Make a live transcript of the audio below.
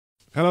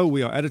Hello,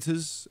 we are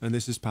editors, and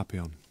this is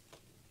Papillon.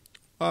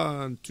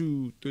 1,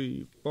 2,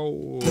 3,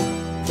 4.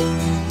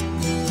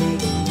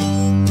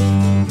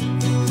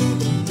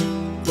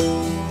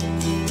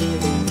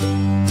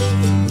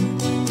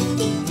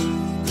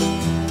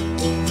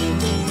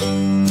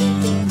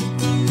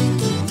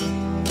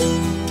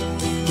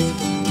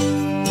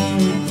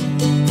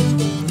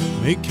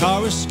 Make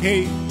our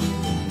escape,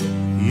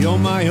 you're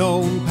my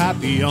own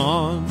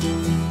Papillon.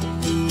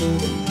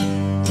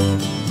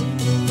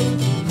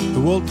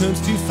 The world turns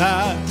too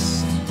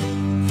fast,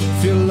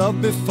 feel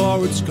love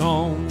before it's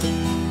gone.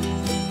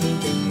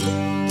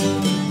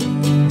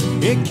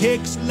 It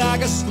kicks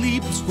like a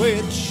sleep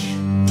switch.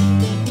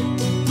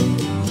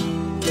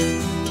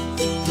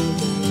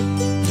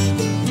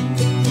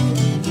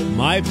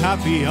 My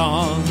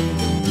Papillon,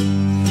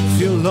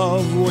 feel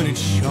love when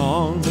it's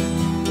shone.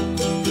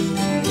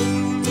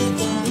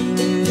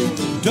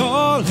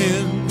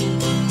 Darling,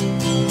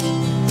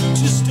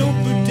 just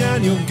don't put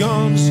down your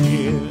guns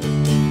here.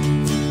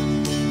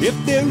 If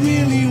there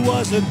really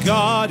was a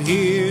God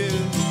here,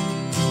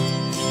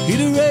 he'd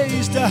have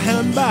raised a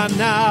hand by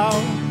now.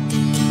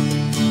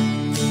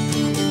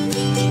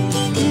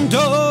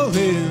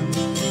 Darling,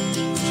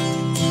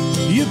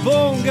 you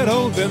won't get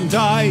old and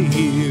die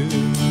here.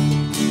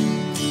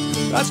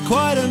 That's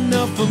quite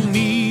enough for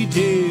me,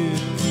 dear.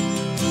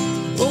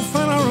 We'll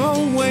find our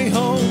own way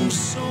home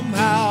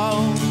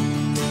somehow.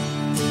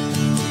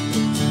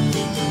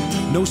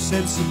 No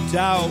sense of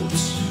doubt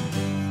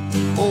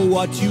or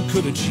what you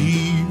could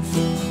achieve.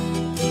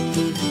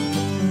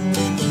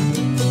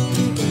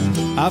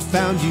 I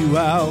found you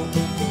out,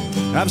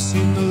 I've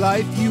seen the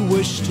life you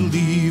wish to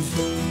leave.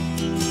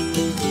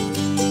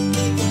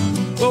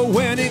 But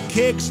when it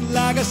kicks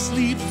like a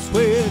sleep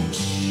switch,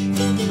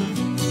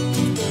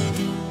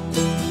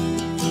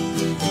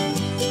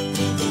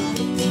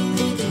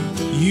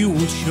 you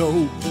will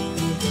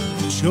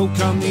choke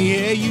on the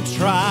air you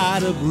try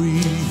to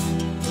breathe.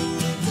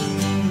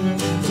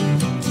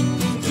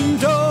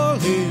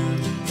 Darling,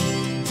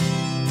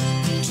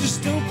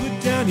 just don't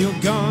put down your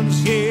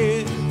guns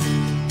here.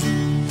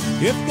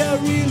 If there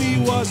really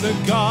was a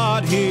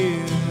God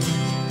here,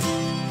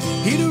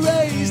 he'd have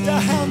raised a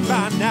hand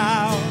by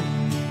now.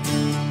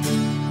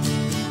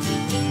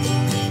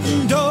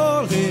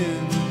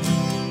 Darling,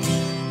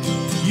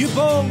 you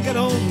won't get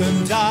old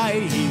and die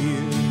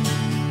here.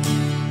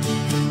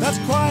 That's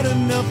quite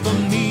enough for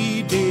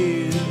me,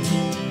 dear.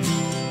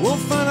 We'll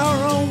find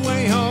our own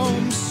way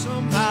home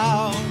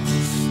somehow.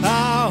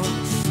 Ow,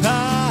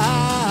 ow.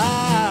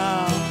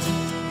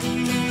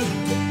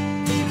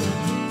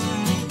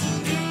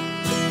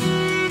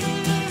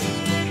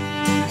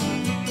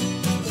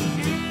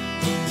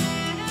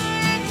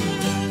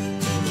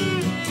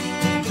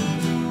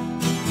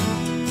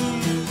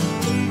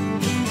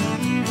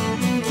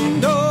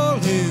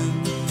 Darling,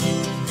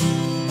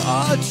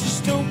 oh,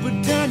 just don't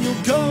put down your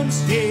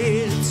guns,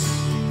 kids.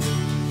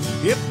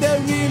 If there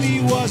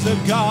really was a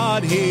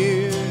God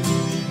here,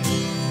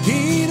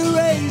 he'd have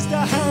raised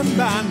a hand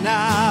by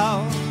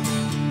now.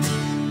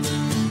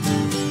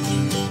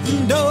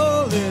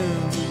 Darling,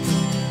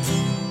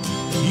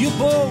 you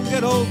won't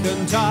get old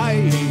and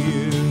die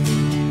here.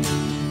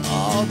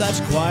 Oh, that's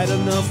quite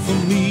enough for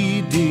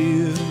me,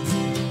 dear.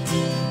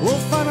 We'll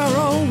find our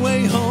own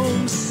way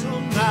home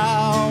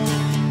somehow.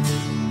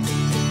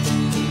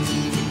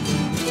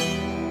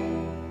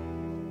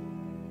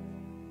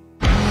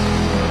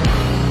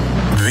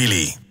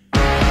 Willy,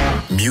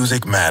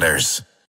 music matters.